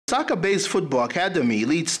Lusaka-based football academy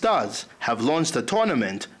Elite Stars have launched a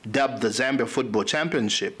tournament dubbed the Zambia Football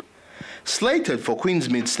Championship. Slated for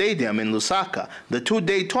Queensmead Stadium in Lusaka, the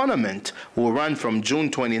two-day tournament will run from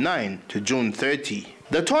June 29 to June 30.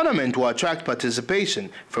 The tournament will attract participation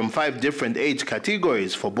from 5 different age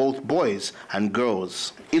categories for both boys and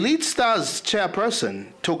girls. Elite Stars chairperson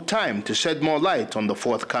took time to shed more light on the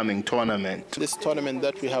forthcoming tournament. This tournament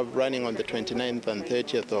that we have running on the 29th and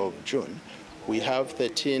 30th of June, we have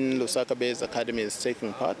 13 Lusaka-based academies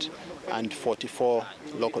taking part and 44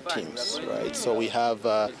 local teams, right? So we have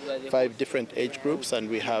 5 different age groups, and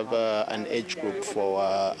we have an age group for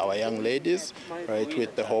our young ladies, right,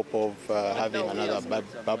 with the hope of having another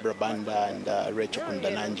Barbara Banda and Rachel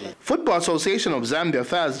Kundananji. Football Association of Zambia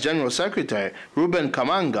FAZ General Secretary REUBEN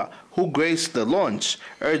KAMANGA, who graced the launch,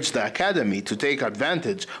 urged the academy to take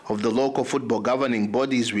advantage of the local football governing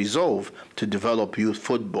body's resolve to develop youth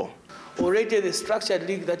football. Already the structured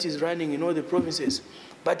league that is running in all the provinces,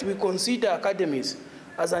 but we consider academies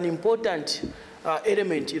as an important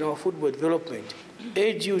element in our football development.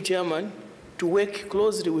 Urge you, Chairman, to work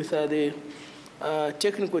closely with the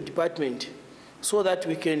technical department so that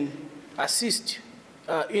we can assist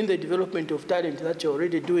in the development of talent that you're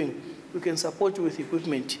already doing. We can support you with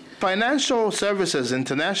equipment. Financial Services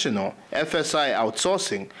International, FSI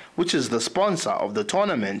Outsourcing, which is the sponsor of the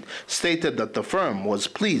tournament, stated that the firm was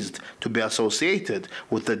pleased to be associated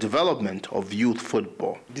with the development of youth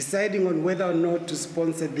football. Deciding on whether or not to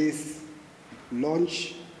sponsor this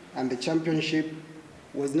launch and the championship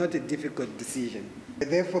was not a difficult decision. I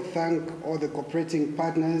therefore thank all the cooperating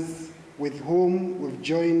partners with whom we've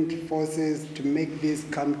joined forces to make this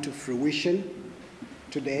come to fruition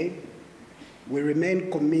today. We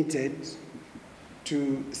remain committed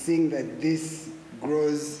to seeing that this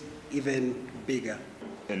grows even bigger.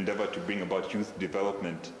 Endeavor to bring about youth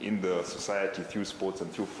development in the society through sports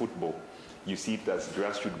and through football. You see it as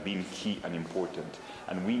grassroots being key and important.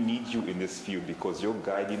 And we need you in this field because your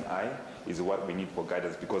guiding eye is what we need for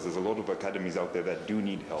guidance, because there's a lot of academies out there that do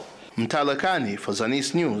need help. MUTALE KANI for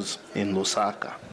ZANIS News in Lusaka.